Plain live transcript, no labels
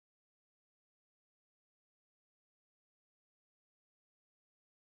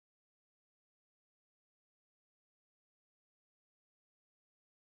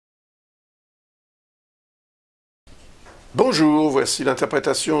Bonjour, voici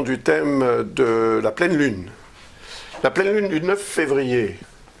l'interprétation du thème de la pleine lune. La pleine lune du 9 février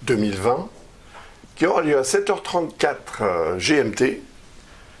 2020, qui aura lieu à 7h34 GMT.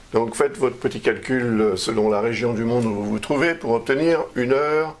 Donc faites votre petit calcul selon la région du monde où vous vous trouvez pour obtenir une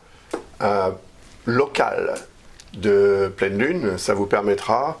heure locale de pleine lune. Ça vous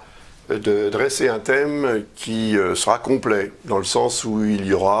permettra de dresser un thème qui sera complet, dans le sens où il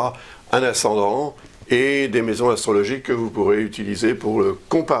y aura un ascendant et des maisons astrologiques que vous pourrez utiliser pour le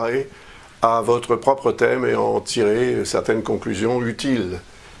comparer à votre propre thème et en tirer certaines conclusions utiles,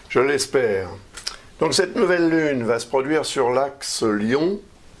 je l'espère. Donc cette nouvelle lune va se produire sur l'axe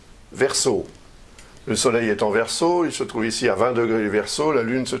Lion-Verseau. Le soleil est en Verseau, il se trouve ici à 20 degrés du Verseau, la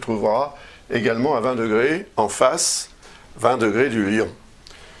lune se trouvera également à 20 degrés en face, 20 degrés du Lion.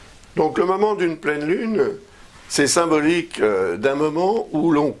 Donc le moment d'une pleine lune, c'est symbolique d'un moment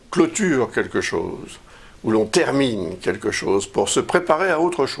où l'on clôture quelque chose, où l'on termine quelque chose pour se préparer à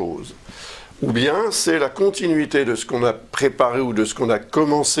autre chose. Ou bien c'est la continuité de ce qu'on a préparé ou de ce qu'on a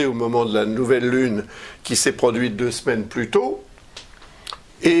commencé au moment de la nouvelle lune qui s'est produite 2 semaines plus tôt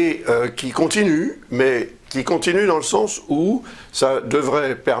et qui continue, mais qui continue dans le sens où ça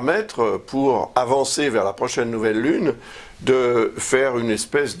devrait permettre, pour avancer vers la prochaine nouvelle lune, de faire une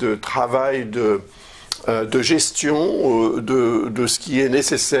espèce de travail de gestion de ce qui est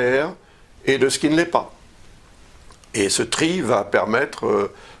nécessaire et de ce qui ne l'est pas. Et ce tri va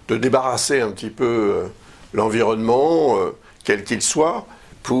permettre de débarrasser un petit peu l'environnement, quel qu'il soit,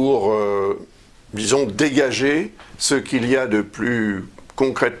 pour, disons, dégager ce qu'il y a de plus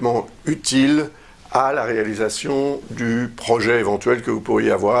concrètement utile à la réalisation du projet éventuel que vous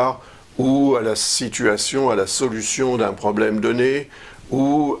pourriez avoir, ou à la situation, à la solution d'un problème donné,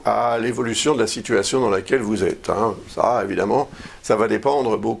 ou à l'évolution de la situation dans laquelle vous êtes. Ça, évidemment, ça va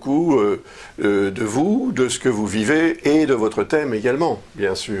dépendre beaucoup de vous, de ce que vous vivez, et de votre thème également,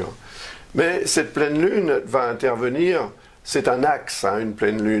 bien sûr. Mais cette pleine lune va intervenir, c'est un axe, une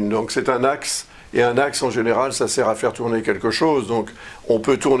pleine lune, donc c'est un axe, et un axe, en général, ça sert à faire tourner quelque chose, donc on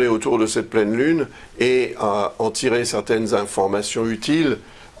peut tourner autour de cette pleine lune et en tirer certaines informations utiles,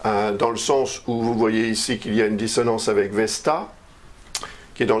 dans le sens où vous voyez ici qu'il y a une dissonance avec Vesta,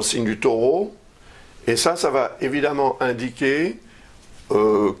 qui est dans le signe du Taureau, et ça va évidemment indiquer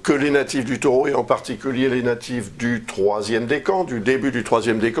que les natifs du Taureau, et en particulier les natifs du 3e décan, du début du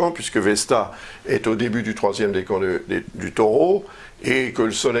 3e décan, puisque Vesta est au début du 3e décan du Taureau, et que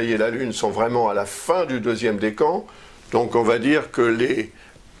le Soleil et la Lune sont vraiment à la fin du 2e décan, donc on va dire que les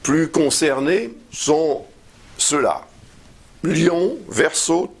plus concernés sont ceux-là. Lion,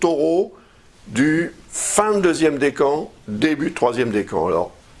 Verseau, Taureau, du fin de 2e décan, début de 3e décan.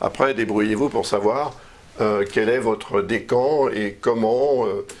 Alors, après, débrouillez-vous pour savoir quel est votre décan et comment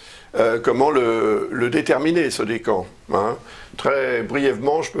le déterminer, ce décan. Très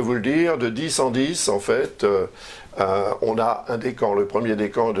brièvement, je peux vous le dire, de 10 en 10, en fait, on a un décan. Le premier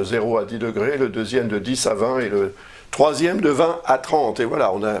décan de 0 à 10 degrés, le deuxième de 10 à 20 et le troisième de 20 à 30. Et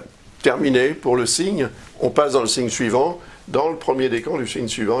voilà, on a terminé pour le signe. On passe dans le signe suivant, dans le premier décan du signe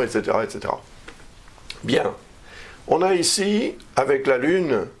suivant, etc., etc. Bien. On a ici, avec la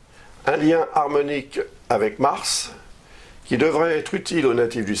Lune, un lien harmonique avec Mars, qui devrait être utile aux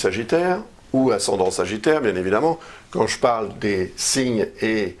natifs du Sagittaire, ou ascendant Sagittaire, bien évidemment. Quand je parle des signes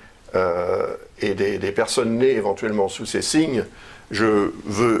et des personnes nées éventuellement sous ces signes, je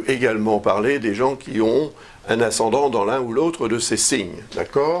veux également parler des gens qui ont un ascendant dans l'un ou l'autre de ces signes.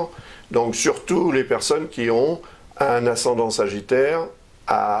 D'accord? Donc surtout les personnes qui ont un ascendant Sagittaire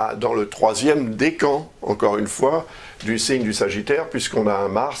dans le 3e décan, encore une fois, du signe du Sagittaire, puisqu'on a un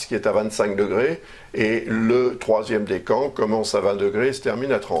Mars qui est à 25 degrés, et le 3e décan commence à 20 degrés et se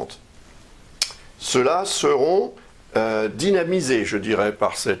termine à 30. Ceux-là seront dynamisés, je dirais,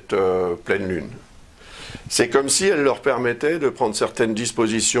 par cette pleine lune. C'est comme si elle leur permettait de prendre certaines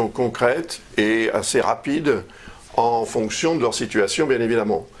dispositions concrètes et assez rapides en fonction de leur situation, bien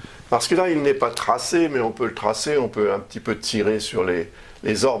évidemment. Parce que là, il n'est pas tracé, mais on peut le tracer, on peut un petit peu tirer sur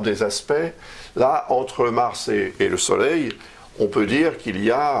les orbes des aspects. Là, entre Mars et le Soleil, on peut dire qu'il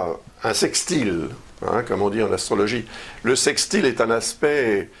y a un sextile, comme on dit en astrologie. Le sextile est un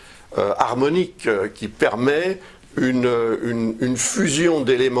aspect harmonique qui permet une fusion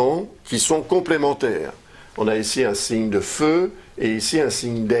d'éléments qui sont complémentaires. On a ici un signe de feu et ici un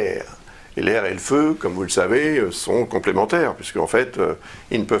signe d'air. Et l'air et le feu, comme vous le savez, sont complémentaires, puisqu'en fait,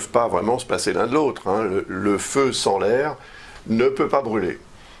 ils ne peuvent pas vraiment se passer l'un de l'autre. Le feu sans l'air ne peut pas brûler.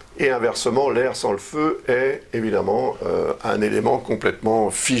 Et inversement, l'air sans le feu est évidemment un élément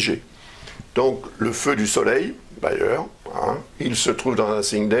complètement figé. Donc le feu du soleil, d'ailleurs, hein. Il se trouve dans un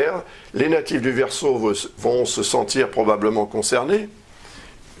signe d'air. Les natifs du Verseau vont se sentir probablement concernés,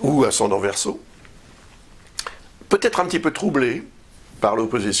 ou ascendant Verseau, peut-être un petit peu troublés par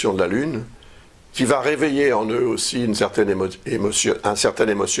l'opposition de la Lune, qui va réveiller en eux aussi un certain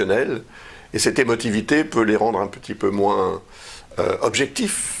émotionnel, et cette émotivité peut les rendre un petit peu moins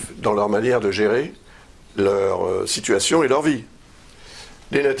objectifs dans leur manière de gérer leur situation et leur vie.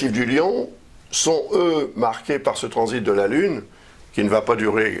 Les natifs du Lion sont, eux, marqués par ce transit de la Lune, qui ne va pas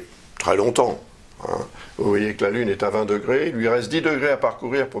durer très longtemps. Hein. Vous voyez que la Lune est à 20 degrés, il lui reste 10 degrés à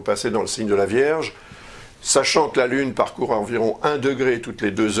parcourir pour passer dans le signe de la Vierge, sachant que la Lune parcourt environ 1 degré toutes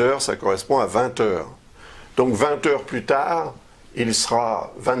les 2 heures, ça correspond à 20 heures. Donc 20 heures plus tard, il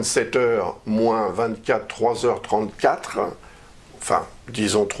sera 27 heures moins 24, 3h34, enfin,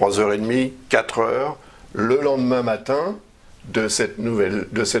 disons 3h30, 4 heures, le lendemain matin de cette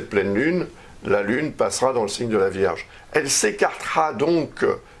pleine lune, la Lune passera dans le signe de la Vierge. Elle s'écartera donc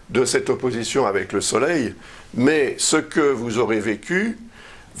de cette opposition avec le Soleil, mais ce que vous aurez vécu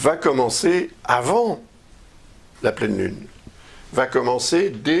va commencer avant la pleine lune. Va commencer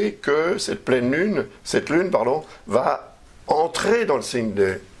dès que cette lune, va entrer dans le signe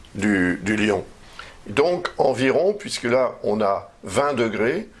du Lion. Donc environ, puisque là on a 20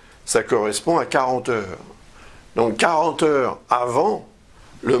 degrés, ça correspond à 40 heures. Donc 40 heures avant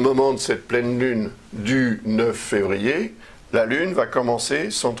le moment de cette pleine lune du 9 février, la Lune va commencer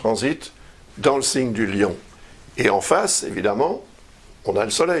son transit dans le signe du Lion. Et en face, évidemment, on a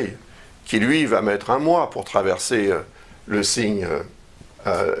le Soleil, qui lui va mettre un mois pour traverser le signe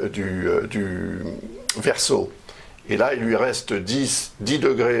du Verseau. Et là, il lui reste 10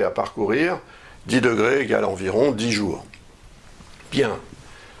 degrés à parcourir. 10 degrés égale environ 10 jours. Bien.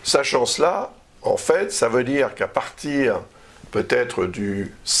 Sachant cela, en fait, ça veut dire qu'à partir peut-être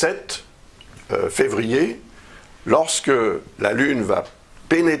du 7 février, lorsque la Lune va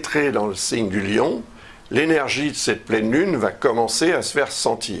pénétrer dans le signe du Lion, l'énergie de cette pleine Lune va commencer à se faire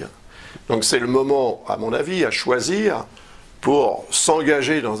sentir. Donc c'est le moment, à mon avis, à choisir pour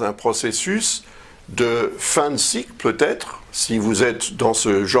s'engager dans un processus de fin de cycle, peut-être, si vous êtes dans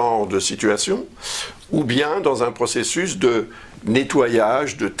ce genre de situation, ou bien dans un processus de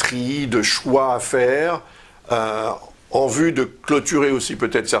nettoyage, de tri, de choix à faire, en vue de clôturer aussi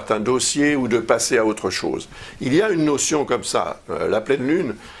peut-être certains dossiers ou de passer à autre chose. Il y a une notion comme ça. La pleine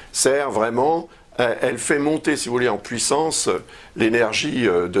lune sert vraiment, elle fait monter, si vous voulez, en puissance l'énergie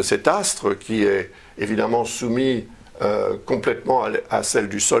de cet astre qui est évidemment soumis complètement à celle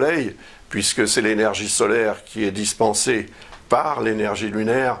du Soleil, puisque c'est l'énergie solaire qui est dispensée par l'énergie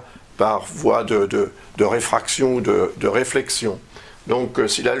lunaire par voie de réfraction ou de réflexion. Donc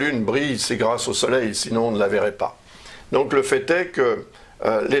si la Lune brille, c'est grâce au Soleil, sinon on ne la verrait pas. Donc le fait est que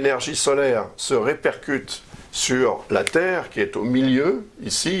l'énergie solaire se répercute sur la Terre, qui est au milieu,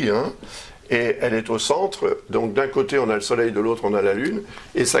 ici, hein, et elle est au centre. Donc d'un côté on a le Soleil, de l'autre on a la Lune,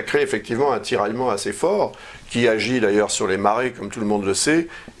 et ça crée effectivement un tiraillement assez fort, qui agit d'ailleurs sur les marées, comme tout le monde le sait,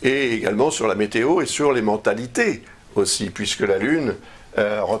 et également sur la météo et sur les mentalités aussi, puisque la Lune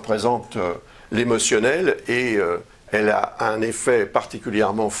représente l'émotionnel et elle a un effet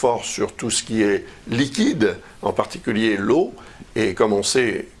particulièrement fort sur tout ce qui est liquide, en particulier l'eau, et comme on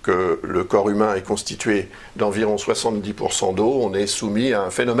sait que le corps humain est constitué d'environ 70% d'eau, on est soumis à un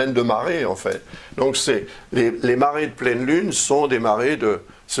phénomène de marée en fait. Donc les marées de pleine lune sont des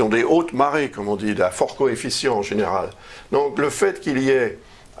des hautes marées, comme on dit, à fort coefficient en général. Donc le fait qu'il y ait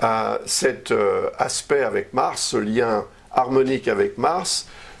cet aspect avec Mars, ce lien harmonique avec Mars,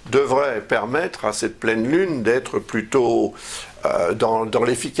 devrait permettre à cette pleine lune d'être plutôt dans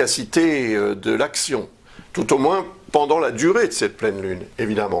l'efficacité de l'action, tout au moins pendant la durée de cette pleine lune,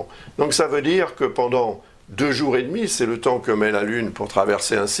 évidemment. Donc ça veut dire que pendant 2 jours et demi, c'est le temps que met la Lune pour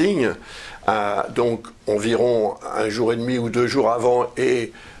traverser un signe, donc environ 1 jour et demi ou 2 jours avant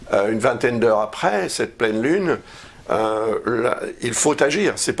et une vingtaine d'heures après cette pleine Lune, il faut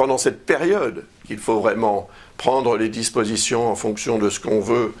agir. C'est pendant cette période qu'il faut vraiment prendre les dispositions en fonction de ce qu'on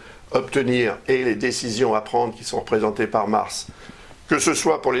veut obtenir et les décisions à prendre qui sont représentées par Mars. Que ce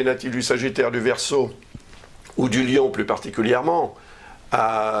soit pour les natifs du Sagittaire, du Verseau ou du Lion plus particulièrement,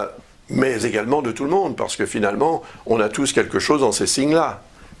 mais également de tout le monde, parce que finalement, on a tous quelque chose dans ces signes-là.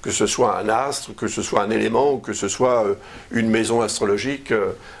 Que ce soit un astre, que ce soit un élément, ou que ce soit une maison astrologique,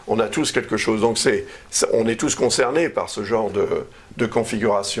 on a tous quelque chose. Donc on est tous concernés par ce genre de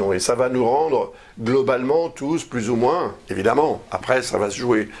configuration. Et ça va nous rendre globalement tous, plus ou moins, évidemment, après ça va se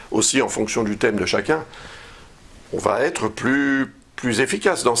jouer aussi en fonction du thème de chacun, on va être plus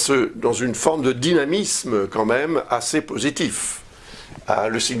efficace dans une forme de dynamisme quand même assez positif.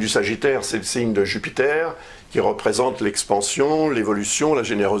 Le signe du Sagittaire, c'est le signe de Jupiter, qui représente l'expansion, l'évolution, la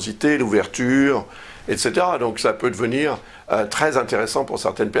générosité, l'ouverture, etc. Donc ça peut devenir très intéressant pour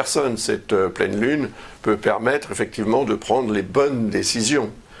certaines personnes. Cette pleine lune peut permettre effectivement de prendre les bonnes décisions,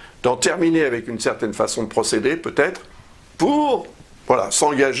 d'en terminer avec une certaine façon de procéder peut-être pour voilà,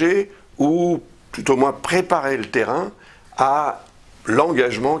 s'engager ou tout au moins préparer le terrain à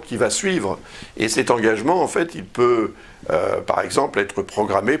l'engagement qui va suivre. Et cet engagement, en fait, il peut, par exemple, être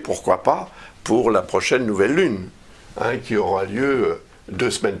programmé, pourquoi pas, pour la prochaine nouvelle lune, hein, qui aura lieu 2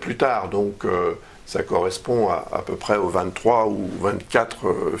 semaines plus tard. Donc, ça correspond à peu près au 23 ou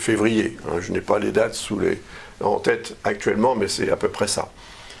 24 février. Hein. Je n'ai pas les dates en tête actuellement, mais c'est à peu près ça.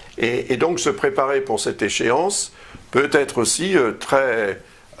 Et donc, se préparer pour cette échéance peut être aussi très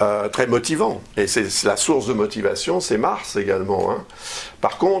motivant. Et c'est la source de motivation, c'est Mars également. Hein.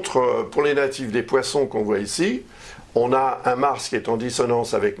 Par contre, pour les natifs des poissons qu'on voit ici, on a un Mars qui est en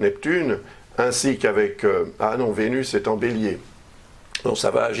dissonance avec Neptune, ainsi qu'avec... ah non, Vénus est en bélier. Donc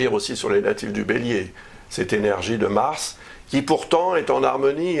ça va agir aussi sur les natifs du bélier, cette énergie de Mars, qui pourtant est en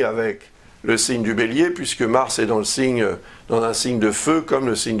harmonie avec le signe du bélier, puisque Mars est dans un signe de feu comme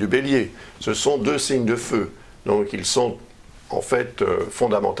le signe du bélier. Ce sont deux signes de feu. Donc ils sont en fait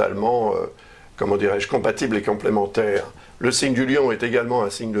fondamentalement, comment dirais-je, compatibles et complémentaires. Le signe du lion est également un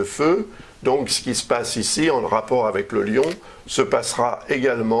signe de feu, donc ce qui se passe ici en rapport avec le lion se passera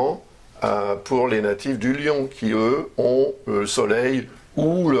également pour les natifs du lion qui eux ont le soleil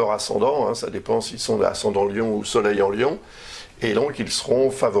ou leur ascendant, hein, ça dépend s'ils sont ascendant lion ou soleil en lion, et donc ils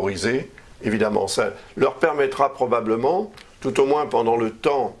seront favorisés, évidemment. Ça leur permettra probablement, tout au moins pendant le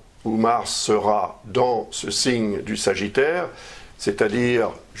temps où Mars sera dans ce signe du Sagittaire,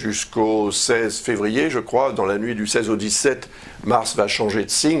 c'est-à-dire jusqu'au 16 février, je crois, dans la nuit du 16 au 17, Mars va changer de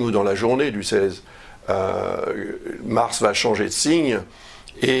signe, ou dans la journée du 16, Mars va changer de signe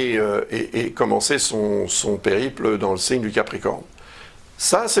et commencer son périple dans le signe du Capricorne.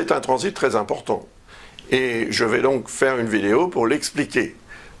 Ça, c'est un transit très important. Et je vais donc faire une vidéo pour l'expliquer,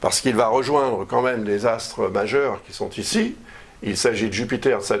 parce qu'il va rejoindre quand même les astres majeurs qui sont ici. Il s'agit de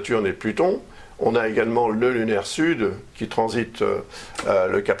Jupiter, Saturne et Pluton. On a également le lunaire sud qui transite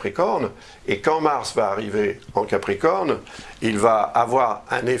le Capricorne. Et quand Mars va arriver en Capricorne, il va avoir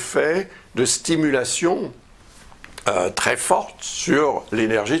un effet de stimulation très forte sur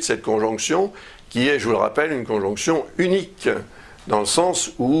l'énergie de cette conjonction, qui est, je vous le rappelle, une conjonction unique, dans le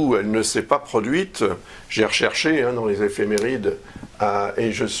sens où elle ne s'est pas produite. J'ai recherché dans les éphémérides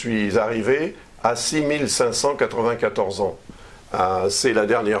et je suis arrivé à 6594 ans. C'est la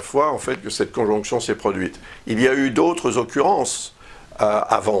dernière fois en fait que cette conjonction s'est produite. Il y a eu d'autres occurrences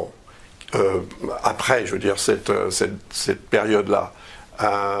avant, après, je veux dire, cette période-là.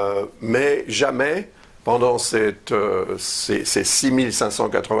 Mais jamais, pendant ces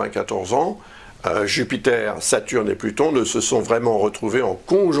 6594 ans, Jupiter, Saturne et Pluton ne se sont vraiment retrouvés en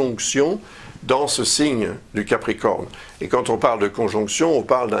conjonction dans ce signe du Capricorne. Et quand on parle de conjonction, on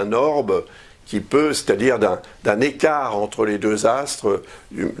parle d'un orbe qui peut, c'est-à-dire d'un écart entre les deux astres,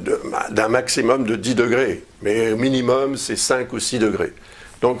 d'un maximum de 10 degrés. Mais au minimum, c'est 5 ou 6 degrés.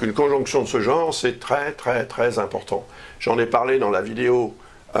 Donc une conjonction de ce genre, c'est très très très important. J'en ai parlé dans la vidéo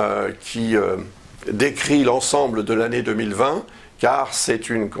qui décrit l'ensemble de l'année 2020, car c'est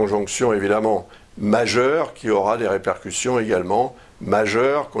une conjonction évidemment majeure qui aura des répercussions également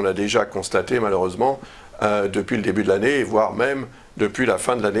majeures qu'on a déjà constatées malheureusement depuis le début de l'année, voire même depuis la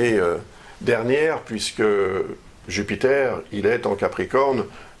fin de l'année dernière, puisque Jupiter, il est en Capricorne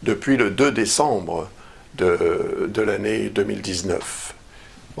depuis le 2 décembre de l'année 2019.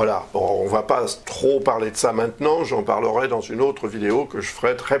 Voilà, bon, on ne va pas trop parler de ça maintenant, j'en parlerai dans une autre vidéo que je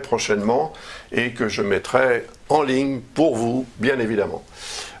ferai très prochainement et que je mettrai en ligne pour vous, bien évidemment.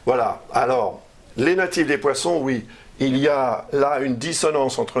 Voilà, alors, les natifs des poissons, oui, il y a là une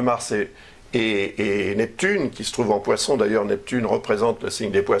dissonance entre Mars et Neptune, qui se trouve en poisson. D'ailleurs, Neptune représente le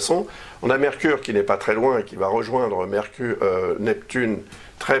signe des poissons. On a Mercure qui n'est pas très loin et qui va rejoindre Neptune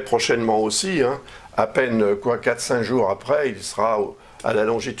très prochainement aussi, hein. À peine 4-5 jours après, il sera à la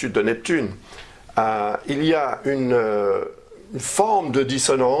longitude de Neptune. Il y a une forme de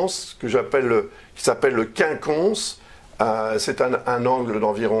dissonance qui s'appelle le quinconce. C'est un angle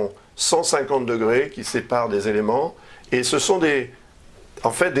d'environ 150 degrés qui sépare des éléments. Et ce sont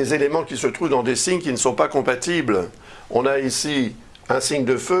en fait des éléments qui se trouvent dans des signes qui ne sont pas compatibles. On a ici un signe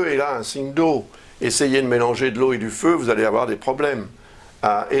de feu et là un signe d'eau. Essayez de mélanger de l'eau et du feu, vous allez avoir des problèmes.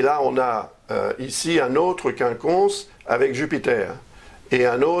 Et là on a ici un autre quinconce avec Jupiter et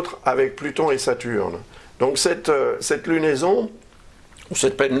un autre avec Pluton et Saturne. Donc cette lunaison, ou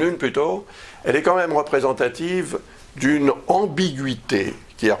cette pleine lune plutôt, elle est quand même représentative d'une ambiguïté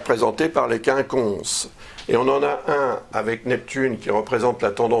qui est représenté par les quinconces. Et on en a un avec Neptune qui représente la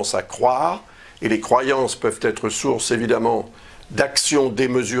tendance à croire, et les croyances peuvent être source évidemment d'actions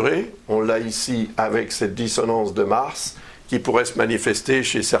démesurées. On l'a ici avec cette dissonance de Mars qui pourrait se manifester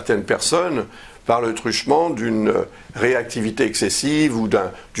chez certaines personnes par le truchement d'une réactivité excessive ou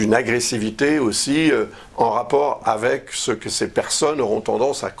d'une agressivité aussi en rapport avec ce que ces personnes auront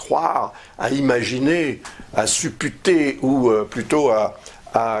tendance à croire, à imaginer, à supputer ou plutôt à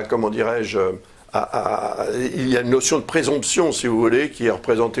comment dirais-je, il y a une notion de présomption, si vous voulez, qui est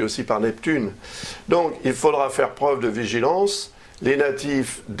représentée aussi par Neptune. Donc, il faudra faire preuve de vigilance. Les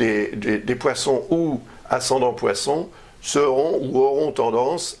natifs des poissons ou ascendants poissons seront ou auront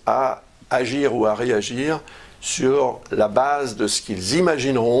tendance à agir ou à réagir sur la base de ce qu'ils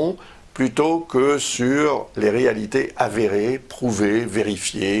imagineront plutôt que sur les réalités avérées, prouvées,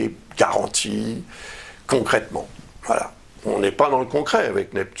 vérifiées, garanties, concrètement. Voilà. On n'est pas dans le concret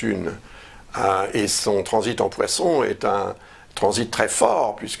avec Neptune. Et son transit en poisson est un transit très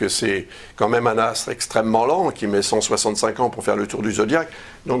fort, puisque c'est quand même un astre extrêmement lent, qui met 165 ans pour faire le tour du zodiaque.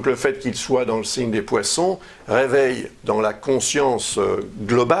 Donc le fait qu'il soit dans le signe des poissons réveille dans la conscience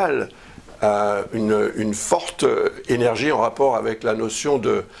globale une forte énergie en rapport avec la notion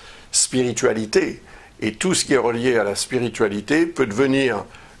de spiritualité. Et tout ce qui est relié à la spiritualité peut devenir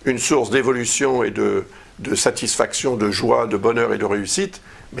une source d'évolution et de satisfaction, de joie, de bonheur et de réussite,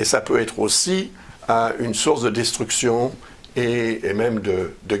 mais ça peut être aussi une source de destruction et même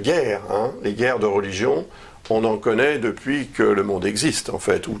de guerre. Hein. Les guerres de religion, on en connaît depuis que le monde existe, en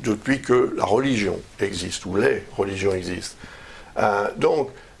fait, ou depuis que la religion existe, ou les religions existent. Donc,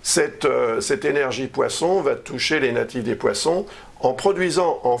 cette énergie poisson va toucher les natifs des poissons en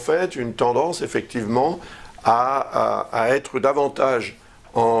produisant, en fait, une tendance, effectivement, à être davantage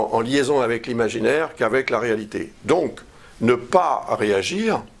en liaison avec l'imaginaire qu'avec la réalité. Donc, ne pas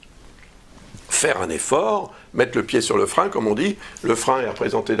réagir, faire un effort, mettre le pied sur le frein, comme on dit. Le frein est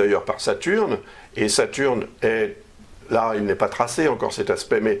représenté d'ailleurs par Saturne, et Saturne est, là il n'est pas tracé encore cet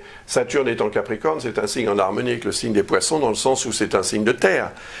aspect, mais Saturne est en Capricorne, c'est un signe en harmonie avec le signe des poissons, dans le sens où c'est un signe de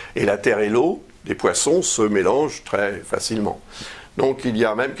terre. Et la terre et l'eau des poissons se mélangent très facilement. Donc il y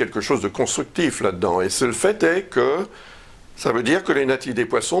a même quelque chose de constructif là-dedans. Et le fait est que ça veut dire que les natifs des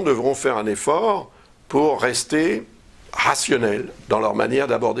poissons devront faire un effort pour rester rationnels dans leur manière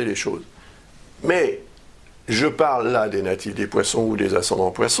d'aborder les choses. Mais je parle là des natifs des poissons ou des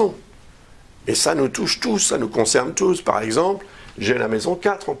ascendants poissons. Et ça nous touche tous, ça nous concerne tous. Par exemple, j'ai la maison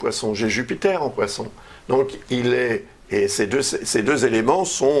 4 en poisson, j'ai Jupiter en poisson. Donc et ces deux éléments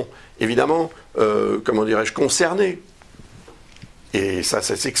sont évidemment, comment dirais-je, concernés. Et ça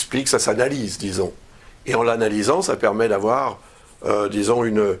s'explique, ça s'analyse, disons. Et en l'analysant, ça permet d'avoir, disons,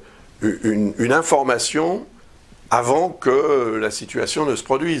 une information avant que la situation ne se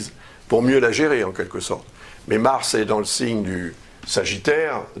produise, pour mieux la gérer en quelque sorte. Mais Mars est dans le signe du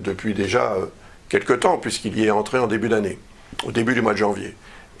Sagittaire depuis déjà quelque temps, puisqu'il y est entré en début d'année, au début du mois de janvier.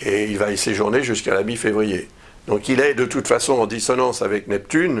 Et il va y séjourner jusqu'à la mi-février. Donc il est de toute façon en dissonance avec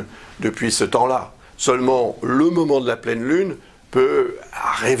Neptune depuis ce temps-là. Seulement, le moment de la pleine lune peut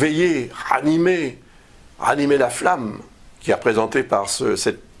réveiller, ranimer la flamme qui est représentée par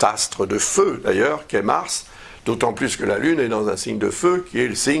cet astre de feu, d'ailleurs, qu'est Mars, d'autant plus que la Lune est dans un signe de feu qui est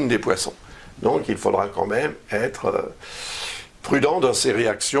le signe des poissons. Donc il faudra quand même être prudent dans ses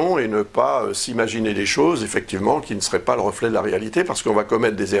réactions et ne pas s'imaginer des choses, effectivement, qui ne seraient pas le reflet de la réalité, parce qu'on va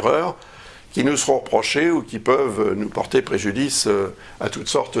commettre des erreurs qui nous seront reprochées ou qui peuvent nous porter préjudice à toutes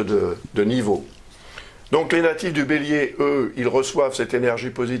sortes de niveaux. Donc les natifs du Bélier, eux, ils reçoivent cette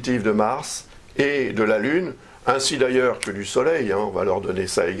énergie positive de Mars et de la Lune, ainsi d'ailleurs que du Soleil, hein, on va leur donner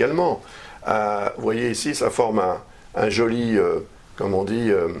ça également. Vous voyez ici, ça forme un joli, comme on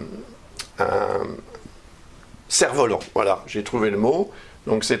dit, un cerf-volant. Voilà, j'ai trouvé le mot.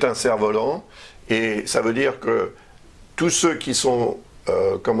 Donc c'est un cerf-volant, et ça veut dire que tous ceux qui sont,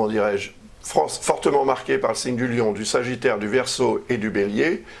 comment dirais-je, fortement marqués par le signe du Lion, du Sagittaire, du Verseau et du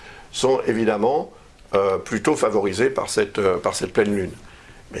Bélier, sont évidemment plutôt favorisés par cette pleine lune.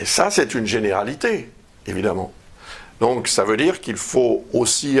 Mais ça, c'est une généralité, évidemment. Donc ça veut dire qu'il faut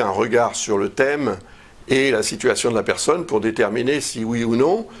aussi un regard sur le thème et la situation de la personne pour déterminer si oui ou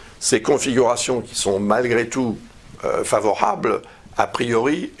non ces configurations qui sont malgré tout favorables a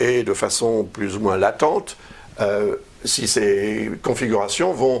priori et de façon plus ou moins latente, si ces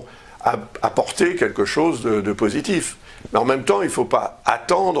configurations vont apporter quelque chose de positif. Mais en même temps, il ne faut pas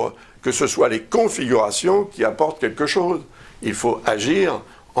attendre que ce soit les configurations qui apportent quelque chose. Il faut agir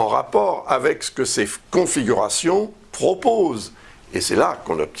en rapport avec ce que ces configurations proposent. Et c'est là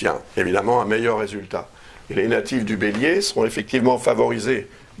qu'on obtient évidemment un meilleur résultat. Et les natifs du Bélier seront effectivement favorisés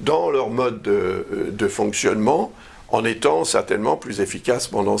dans leur mode de fonctionnement, en étant certainement plus efficaces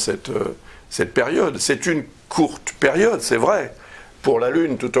pendant cette période. C'est une courte période, c'est vrai, pour la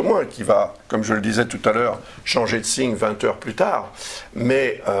Lune tout au moins, qui va, comme je le disais tout à l'heure, changer de signe 20 heures plus tard,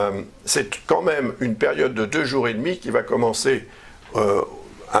 mais c'est quand même une période de 2 jours et demi qui va commencer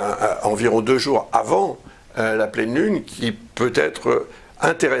environ 2 jours avant la pleine Lune, qui peut être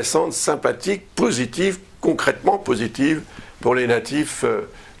intéressante, sympathique, positive, concrètement positive pour les natifs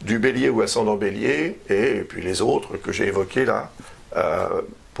du Bélier ou ascendant Bélier, et puis les autres que j'ai évoqués là,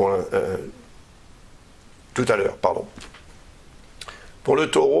 tout à l'heure, pardon. Pour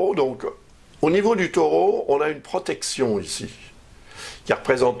le Taureau, donc, au niveau du Taureau, on a une protection ici, qui est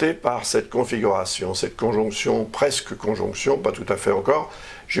représentée par cette configuration, cette conjonction, presque conjonction, pas tout à fait encore,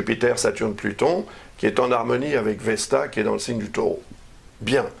 Jupiter, Saturne, Pluton, qui est en harmonie avec Vesta, qui est dans le signe du Taureau.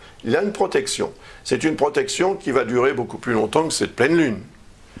 Bien, il y a une protection. C'est une protection qui va durer beaucoup plus longtemps que cette pleine Lune,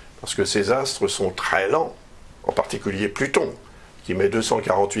 parce que ces astres sont très lents, en particulier Pluton, qui met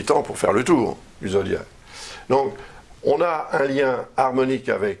 248 ans pour faire le tour du zodiaque. Donc, on a un lien harmonique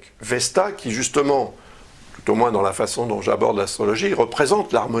avec Vesta qui, justement, tout au moins dans la façon dont j'aborde l'astrologie,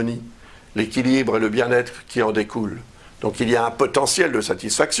 représente l'harmonie, l'équilibre et le bien-être qui en découle. Donc il y a un potentiel de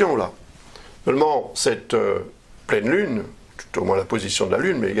satisfaction là. Seulement, cette pleine Lune, tout au moins la position de la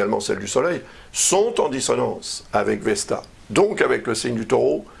Lune, mais également celle du Soleil, sont en dissonance avec Vesta, donc avec le signe du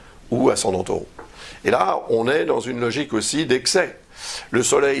Taureau ou ascendant Taureau. Et là, on est dans une logique aussi d'excès. Le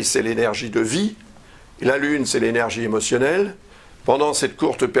Soleil, c'est l'énergie de vie. La Lune, c'est l'énergie émotionnelle. Pendant cette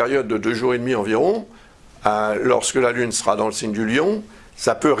courte période de 2 jours et demi environ, lorsque la Lune sera dans le signe du Lion,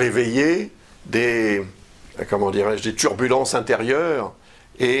 ça peut réveiller des turbulences intérieures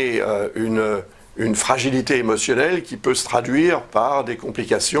et une fragilité émotionnelle qui peut se traduire par des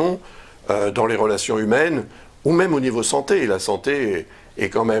complications dans les relations humaines ou même au niveau santé. La santé est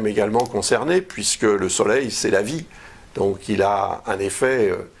quand même également concernée puisque le Soleil, c'est la vie. Donc il a un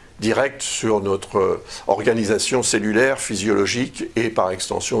effet direct sur notre organisation cellulaire, physiologique et par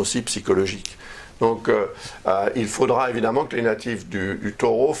extension aussi psychologique. Donc il faudra évidemment que les natifs du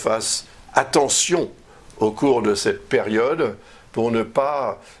Taureau fassent attention au cours de cette période pour ne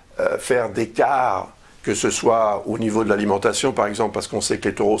pas faire d'écart, que ce soit au niveau de l'alimentation par exemple, parce qu'on sait que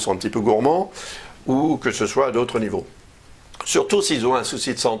les taureaux sont un petit peu gourmands, ou que ce soit à d'autres niveaux. Surtout s'ils ont un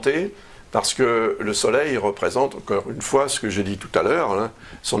souci de santé, parce que le Soleil représente, encore une fois, ce que j'ai dit tout à l'heure, hein,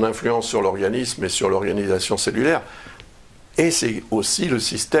 son influence sur l'organisme et sur l'organisation cellulaire. Et c'est aussi le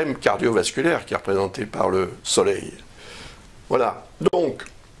système cardiovasculaire qui est représenté par le Soleil. Voilà. Donc,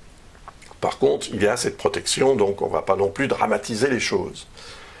 par contre, il y a cette protection, donc on ne va pas non plus dramatiser les choses.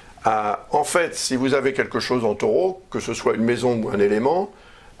 En fait, si vous avez quelque chose en Taureau, que ce soit une maison ou un élément,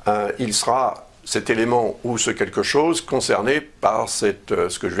 il sera cet élément ou ce quelque chose concerné par ce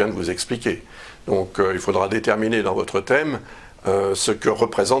que je viens de vous expliquer. Donc il faudra déterminer dans votre thème ce que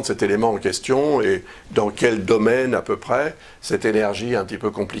représente cet élément en question et dans quel domaine à peu près cette énergie un petit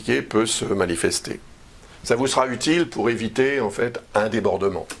peu compliquée peut se manifester. Ça vous sera utile pour éviter en fait un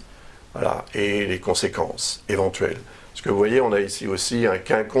débordement, voilà, et les conséquences éventuelles. Parce que vous voyez, on a ici aussi un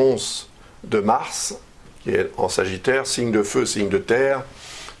quinconce de Mars qui est en Sagittaire, signe de feu, signe de terre,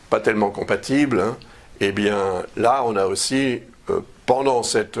 pas tellement compatible, hein. Eh bien là on a aussi, pendant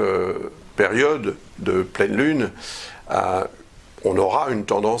cette période de pleine lune, on aura une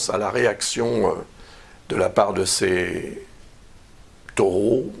tendance à la réaction de la part de ces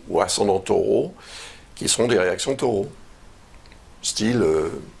taureaux ou ascendants taureaux, qui seront des réactions taureaux, style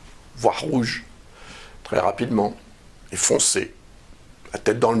voire rouge, très rapidement, et foncé, la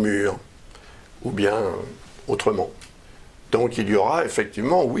tête dans le mur, ou bien autrement. Donc il y aura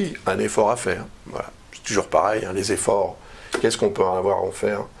effectivement, oui, un effort à faire. Voilà. C'est toujours pareil, hein, les efforts, qu'est-ce qu'on peut avoir à en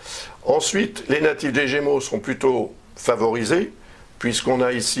faire? Ensuite, les natifs des Gémeaux seront plutôt favorisés, puisqu'on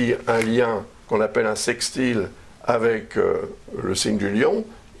a ici un lien qu'on appelle un sextile avec le signe du Lion,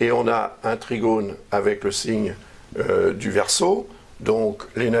 et on a un trigone avec le signe du Verseau. Donc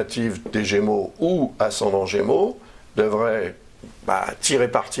les natifs des Gémeaux ou ascendants Gémeaux devraient tirer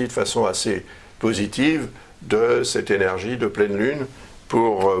parti de façon assez positive de cette énergie de pleine lune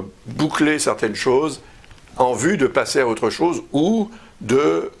pour boucler certaines choses en vue de passer à autre chose ou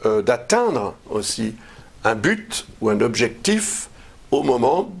d'atteindre aussi un but ou un objectif au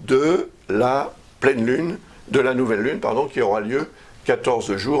moment de la pleine lune, de la nouvelle lune, pardon, qui aura lieu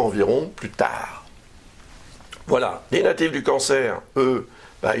 14 jours environ plus tard. Voilà, les natifs du Cancer, eux,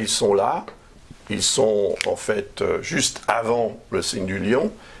 ils sont là, ils sont en fait juste avant le signe du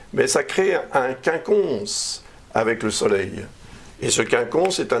Lion, mais ça crée un quinconce avec le Soleil. Et ce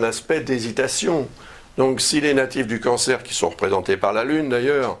quinconce est un aspect d'hésitation. Donc si les natifs du Cancer, qui sont représentés par la Lune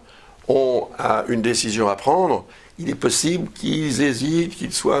d'ailleurs, ont une décision à prendre, il est possible qu'ils hésitent,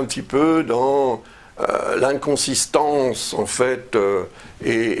 qu'ils soient un petit peu dans l'inconsistance en fait,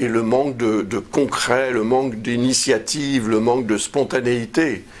 et le manque de concret, le manque d'initiative, le manque de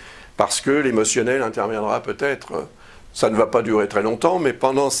spontanéité, parce que l'émotionnel interviendra peut-être. Ça ne va pas durer très longtemps, mais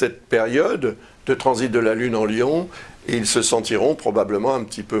pendant cette période de transit de la Lune en Lion, ils se sentiront probablement un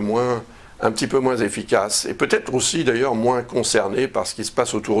petit peu moins efficaces, et peut-être aussi d'ailleurs moins concernés par ce qui se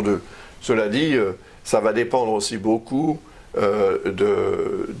passe autour d'eux. Cela dit, ça va dépendre aussi beaucoup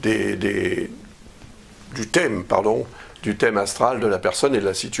du thème astral de la personne et de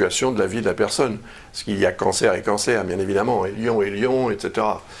la situation de la vie de la personne. Parce qu'il y a Cancer et Cancer, bien évidemment, et Lion, etc.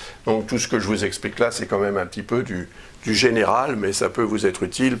 Donc tout ce que je vous explique là, c'est quand même un petit peu du général, mais ça peut vous être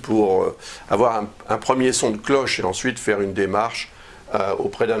utile pour avoir un premier son de cloche et ensuite faire une démarche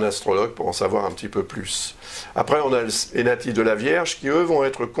auprès d'un astrologue pour en savoir un petit peu plus. Après, on a les natifs de la Vierge qui, eux, vont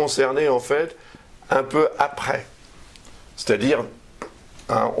être concernés, en fait, un peu après. C'est-à-dire,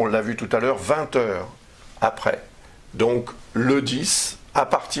 on l'a vu tout à l'heure, 20 heures après. Donc, le 10, à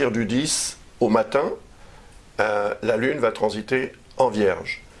partir du 10 au matin, la Lune va transiter en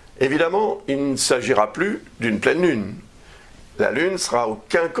Vierge. Évidemment, il ne s'agira plus d'une pleine Lune. La Lune sera au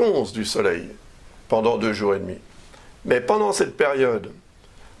quinconce du Soleil pendant 2 jours et demi. Mais pendant cette période,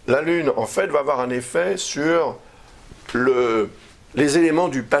 la Lune, en fait, va avoir un effet sur les éléments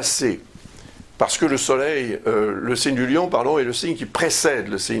du passé. Parce que le Soleil, le signe du Lion, pardon, est le signe qui précède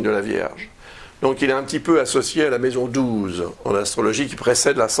le signe de la Vierge. Donc il est un petit peu associé à la maison 12 en astrologie qui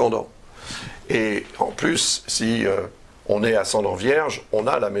précède l'ascendant. Et en plus, si on est ascendant Vierge, on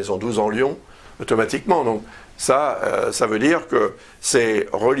a la maison 12 en Lion automatiquement. Donc ça veut dire que c'est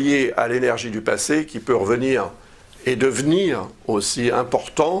relié à l'énergie du passé qui peut revenir et devenir aussi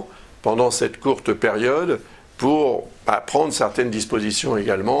important pendant cette courte période pour prendre certaines dispositions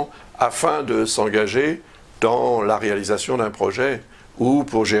également afin de s'engager dans la réalisation d'un projet ou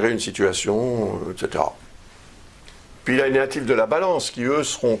pour gérer une situation, etc. Puis il y a les natifs de la Balance qui, eux,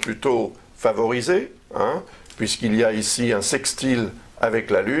 seront plutôt favorisés, puisqu'il y a ici un sextile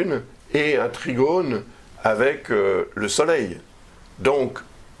avec la Lune et un trigone avec le Soleil. Donc,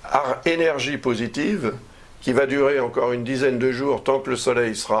 énergie positive qui va durer encore une dizaine de jours tant que le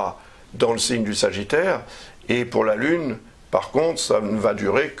Soleil sera dans le signe du Sagittaire. Et pour la Lune, par contre, ça ne va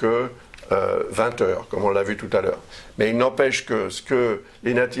durer que 20 heures, comme on l'a vu tout à l'heure. Mais il n'empêche que ce que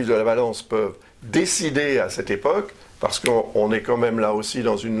les natifs de la Balance peuvent décider à cette époque, parce qu'on est quand même là aussi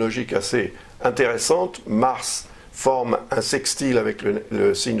dans une logique assez intéressante, Mars forme un sextile avec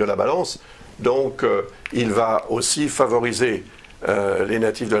le signe de la Balance, donc il va aussi favoriser les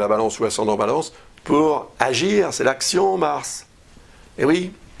natifs de la Balance ou ascendant Balance pour agir, c'est l'action Mars. Et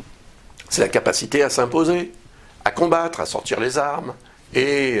oui, c'est la capacité à s'imposer, à combattre, à sortir les armes,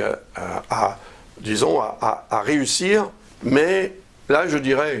 et à réussir, mais là je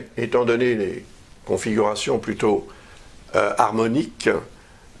dirais, étant donné les configurations plutôt harmoniques,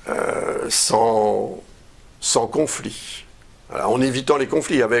 sans conflit, voilà, en évitant les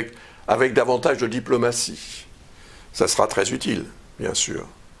conflits, avec davantage de diplomatie. Ça sera très utile, bien sûr.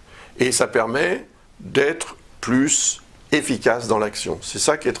 Et ça permet d'être plus efficace dans l'action. C'est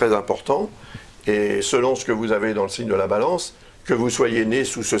ça qui est très important, et selon ce que vous avez dans le signe de la Balance, que vous soyez né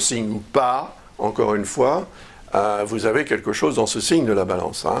sous ce signe ou pas, encore une fois, vous avez quelque chose dans ce signe de la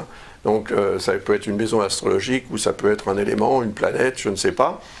Balance. Donc ça peut être une maison astrologique ou ça peut être un élément, une planète, je ne sais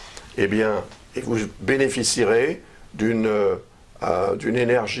pas. Eh bien, et vous bénéficierez d'une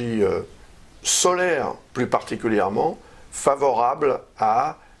énergie solaire plus particulièrement favorable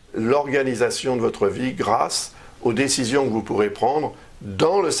à l'organisation de votre vie grâce aux décisions que vous pourrez prendre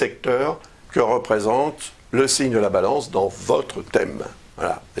dans le secteur que représente le signe de la Balance dans votre thème.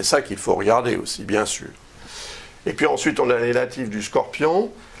 Voilà, c'est ça qu'il faut regarder aussi, bien sûr. Et puis ensuite, on a les natifs du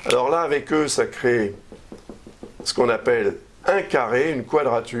Scorpion. Alors là, avec eux, ça crée ce qu'on appelle un carré, une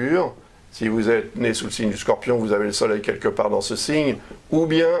quadrature. Si vous êtes né sous le signe du Scorpion, vous avez le Soleil quelque part dans ce signe, ou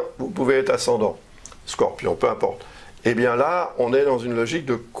bien vous pouvez être ascendant Scorpion, peu importe. Et bien là, on est dans une logique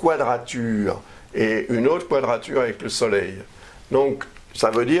de quadrature, et une autre quadrature avec le Soleil. Donc, ça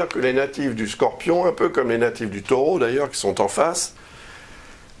veut dire que les natifs du Scorpion, un peu comme les natifs du Taureau d'ailleurs, qui sont en face,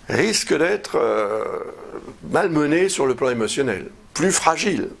 risquent d'être malmenés sur le plan émotionnel, plus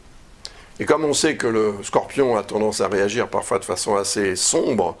fragiles. Et comme on sait que le Scorpion a tendance à réagir parfois de façon assez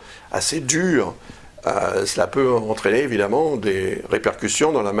sombre, assez dure, cela peut entraîner évidemment des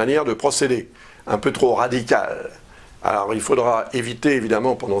répercussions dans la manière de procéder, un peu trop radicales. Alors il faudra éviter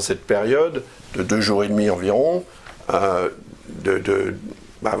évidemment pendant cette période de 2 jours et demi environ,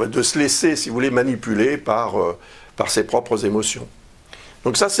 de se laisser, si vous voulez, manipuler par ses propres émotions.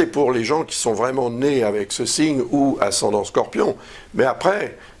 Donc ça, c'est pour les gens qui sont vraiment nés avec ce signe ou ascendant Scorpion. Mais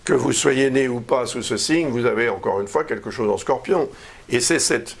après, que vous soyez né ou pas sous ce signe, vous avez encore une fois quelque chose en Scorpion. Et c'est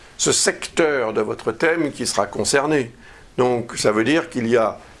ce secteur de votre thème qui sera concerné. Donc ça veut dire qu'il y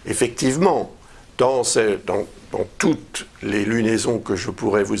a effectivement, dans toutes les lunaisons que je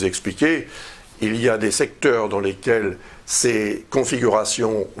pourrais vous expliquer, il y a des secteurs dans lesquels ces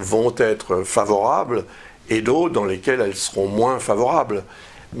configurations vont être favorables et d'autres dans lesquels elles seront moins favorables.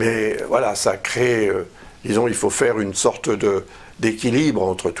 Mais voilà, ça crée, disons, il faut faire une sorte d'équilibre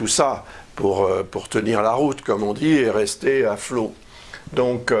entre tout ça pour tenir la route, comme on dit, et rester à flot.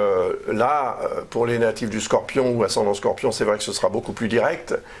 Donc là, pour les natifs du Scorpion ou ascendant Scorpion, c'est vrai que ce sera beaucoup plus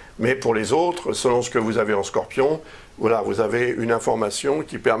direct, mais pour les autres, selon ce que vous avez en Scorpion, voilà, vous avez une information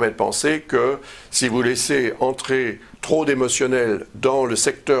qui permet de penser que si vous laissez entrer trop d'émotionnel dans le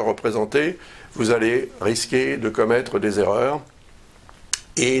secteur représenté, vous allez risquer de commettre des erreurs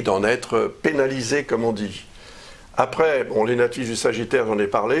et d'en être pénalisé, comme on dit. Après, bon, les natifs du Sagittaire, j'en ai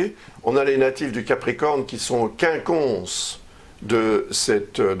parlé. On a les natifs du Capricorne qui sont quinconces de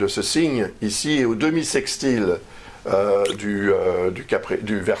ce signe, ici, au demi-sextile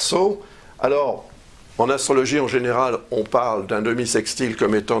du Verseau. Alors, en astrologie, en général, on parle d'un demi-sextile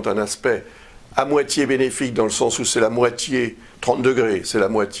comme étant un aspect à moitié bénéfique, dans le sens où c'est la moitié, 30 degrés, c'est la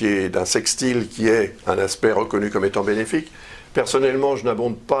moitié d'un sextile qui est un aspect reconnu comme étant bénéfique. Personnellement, je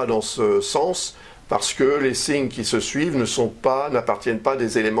n'abonde pas dans ce sens, parce que les signes qui se suivent n'appartiennent pas à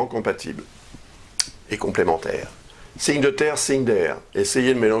des éléments compatibles et complémentaires. Signe de terre, signe d'air.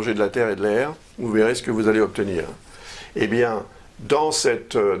 Essayez de mélanger de la terre et de l'air, vous verrez ce que vous allez obtenir. Eh bien, dans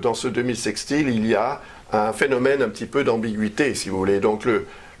ce demi-sextile, il y a un phénomène un petit peu d'ambiguïté, si vous voulez. Donc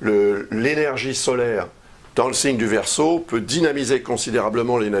l'énergie solaire dans le signe du Verseau peut dynamiser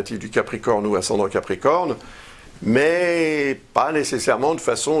considérablement les natifs du Capricorne ou ascendant Capricorne, mais pas nécessairement de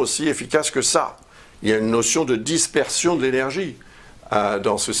façon aussi efficace que ça. Il y a une notion de dispersion de l'énergie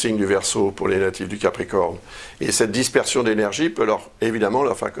dans ce signe du Verseau pour les natifs du Capricorne. Et cette dispersion d'énergie peut évidemment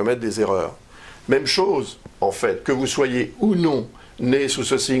leur faire commettre des erreurs. Même chose, en fait, que vous soyez ou non né sous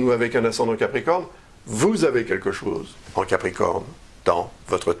ce signe ou avec un ascendant Capricorne, vous avez quelque chose en Capricorne dans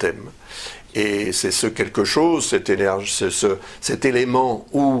votre thème. Et c'est ce quelque chose, cette énergie, cet élément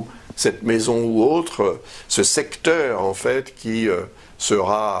ou cette maison ou autre, ce secteur en fait qui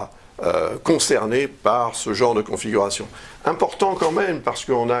sera concerné par ce genre de configuration. Important quand même parce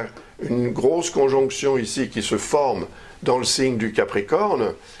qu'on a une grosse conjonction ici qui se forme dans le signe du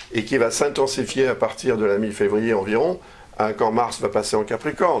Capricorne et qui va s'intensifier à partir de la mi-février environ, quand Mars va passer en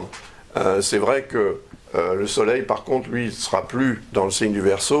Capricorne. C'est vrai que le Soleil, par contre, lui, ne sera plus dans le signe du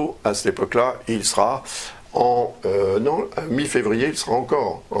Verseau. À cette époque-là, il sera à mi-février, il sera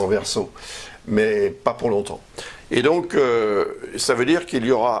encore en Verseau, mais pas pour longtemps. Et donc, ça veut dire qu'il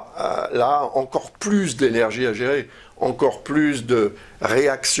y aura là encore plus d'énergie à gérer, encore plus de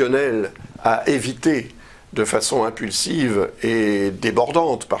réactionnel à éviter de façon impulsive et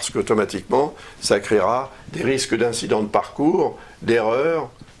débordante, parce qu'automatiquement, ça créera des risques d'incidents de parcours, d'erreurs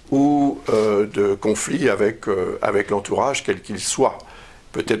ou de conflits avec l'entourage, quel qu'il soit.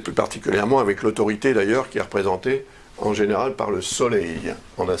 Peut-être plus particulièrement avec l'autorité d'ailleurs, qui est représentée en général par le Soleil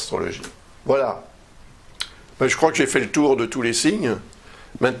en astrologie. Voilà. Ben, je crois que j'ai fait le tour de tous les signes.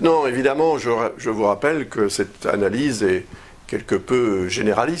 Maintenant, évidemment, je vous rappelle que cette analyse est quelque peu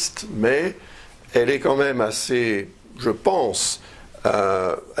généraliste, mais elle est quand même assez, je pense,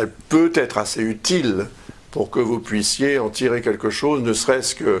 elle peut être assez utile pour que vous puissiez en tirer quelque chose, ne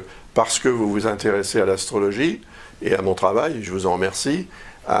serait-ce que parce que vous vous intéressez à l'astrologie et à mon travail, je vous en remercie,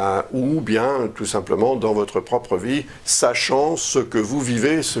 ou bien tout simplement dans votre propre vie, sachant ce que vous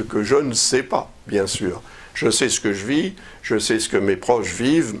vivez, ce que je ne sais pas, bien sûr. Je sais ce que je vis, je sais ce que mes proches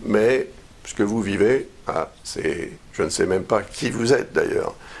vivent, mais ce que vous vivez, je ne sais même pas qui vous êtes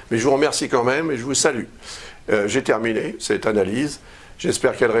d'ailleurs. Mais je vous remercie quand même et je vous salue. J'ai terminé cette analyse.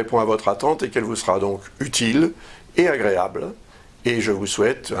 J'espère qu'elle répond à votre attente et qu'elle vous sera donc utile et agréable. Et je vous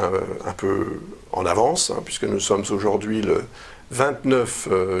souhaite un peu en avance, puisque nous sommes aujourd'hui le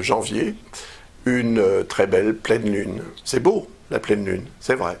 29 janvier, une très belle pleine lune. C'est beau, la pleine lune,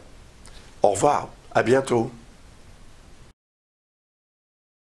 c'est vrai. Au revoir, à bientôt.